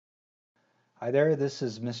Hi there, this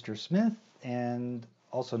is Mr. Smith, and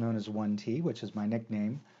also known as 1T, which is my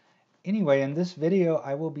nickname. Anyway, in this video,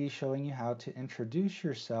 I will be showing you how to introduce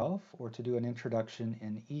yourself or to do an introduction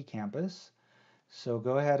in eCampus. So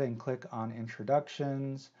go ahead and click on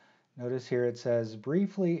Introductions. Notice here it says,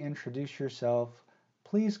 briefly introduce yourself.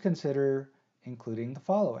 Please consider including the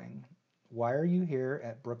following. Why are you here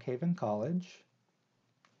at Brookhaven College?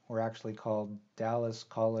 We're actually called Dallas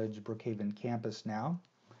College Brookhaven Campus now.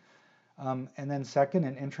 And then second,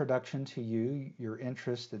 an introduction to you, your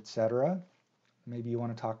interests, etc. Maybe you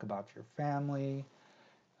want to talk about your family,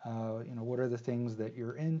 what are the things that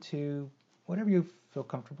you're into, whatever you feel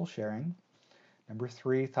comfortable sharing. Number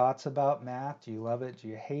three, thoughts about math. Do you love it? Do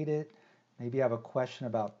you hate it? Maybe you have a question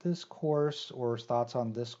about this course or thoughts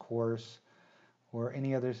on this course or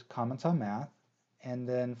any other comments on math. And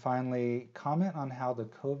then finally, comment on how the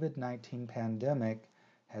COVID-19 pandemic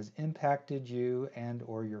has impacted you and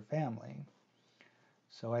or your family.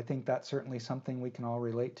 So I think that's certainly something we can all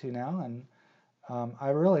relate to now, and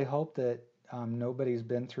I really hope that nobody's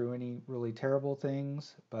been through any really terrible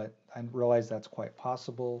things, but I realize that's quite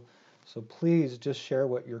possible. So please just share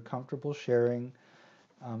what you're comfortable sharing.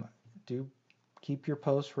 Do keep your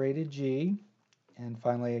posts rated G. And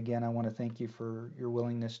finally, again, I want to thank you for your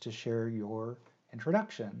willingness to share your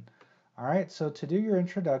introduction. All right, so to do your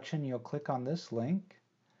introduction, you'll click on this link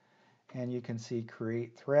and you can see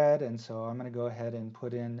create thread. And so I'm going to go ahead and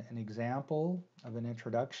put in an example of an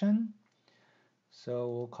introduction. So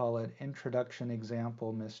we'll call it introduction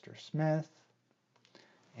example Mr. Smith.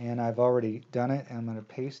 And I've already done it and I'm going to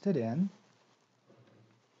paste it in.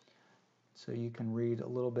 So you can read a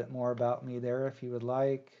little bit more about me there if you would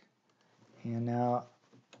like. And now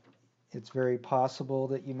it's very possible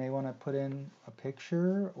that you may want to put in a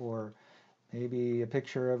picture or maybe a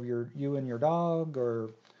picture of you and your dog, or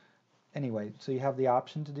anyway, so you have the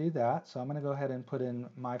option to do that. So I'm going to go ahead and put in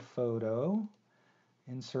my photo,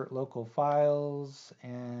 insert local files,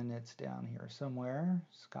 and it's down here somewhere,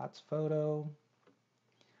 Scott's photo.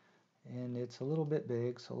 And it's a little bit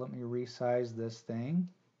big, so let me resize this thing.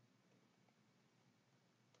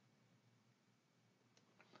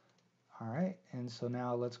 All right, and so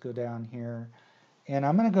now let's go down here. And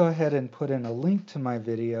I'm going to go ahead and put in a link to my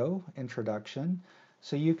video introduction.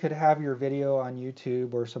 So you could have your video on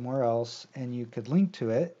YouTube or somewhere else, and you could link to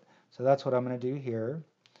it. So that's what I'm going to do here.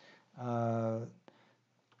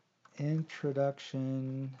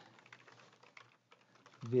 Introduction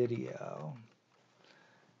video.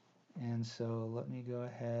 And so let me go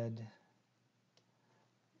ahead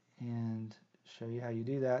and show you how you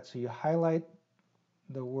do that. So you highlight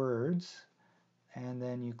the words, and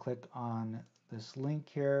then you click on this link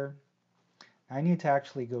here. I need to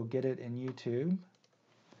actually go get it in YouTube.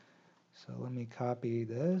 So let me copy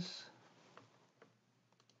this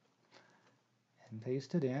and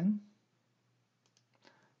paste it in.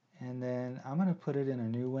 And then I'm going to put it in a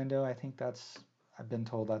new window. I think I've been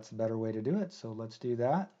told that's the better way to do it. So let's do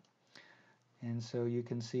that. And so you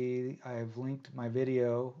can see I've linked my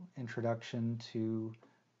video introduction to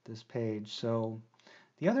this page. So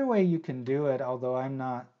the other way you can do it, although I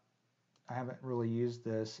haven't really used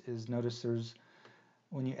this, is notice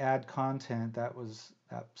when you add content, that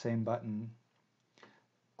same button.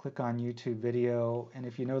 Click on YouTube video, and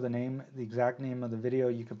if you know the exact name of the video,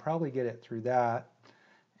 you could probably get it through that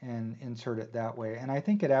and insert it that way. And I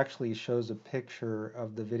think it actually shows a picture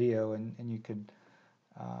of the video, and you could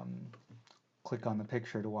click on the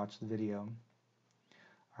picture to watch the video.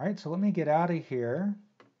 All right, so let me get out of here.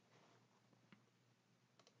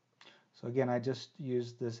 So again, I just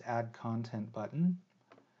used this add content button.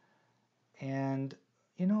 And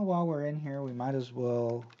while we're in here, we might as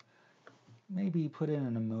well maybe put in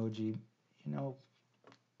an emoji.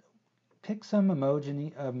 Pick some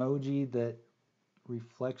emoji that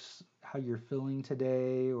reflects how you're feeling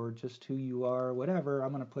today or just who you are, whatever.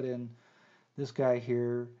 I'm going to put in this guy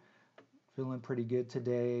here, feeling pretty good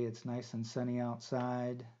today. It's nice and sunny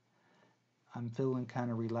outside. I'm feeling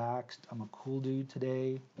kind of relaxed. I'm a cool dude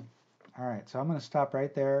today. All right, so I'm going to stop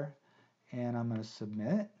right there and I'm going to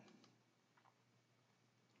submit.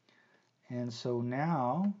 And so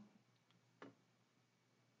now,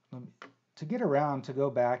 to go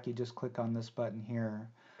back, you just click on this button here.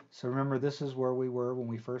 So remember, this is where we were when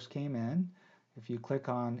we first came in. If you click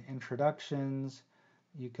on introductions,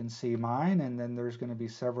 you can see mine, and then there's going to be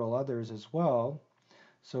several others as well.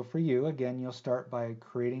 So for you, again, you'll start by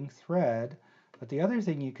creating thread, but the other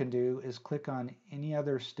thing you can do is click on any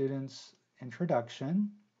other student's introduction,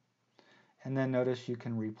 and then notice you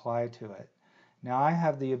can reply to it. Now I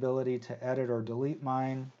have the ability to edit or delete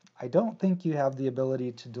mine. I don't think you have the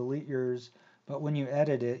ability to delete yours But when you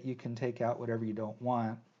edit it, you can take out whatever you don't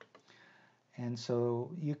want. And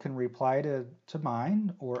so you can reply to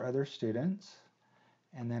mine or other students.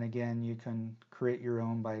 And then again, you can create your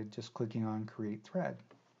own by just clicking on Create Thread.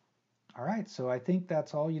 All right, so I think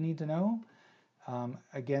that's all you need to know.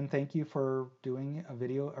 Again, thank you for doing a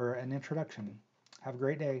video or an introduction. Have a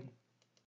great day.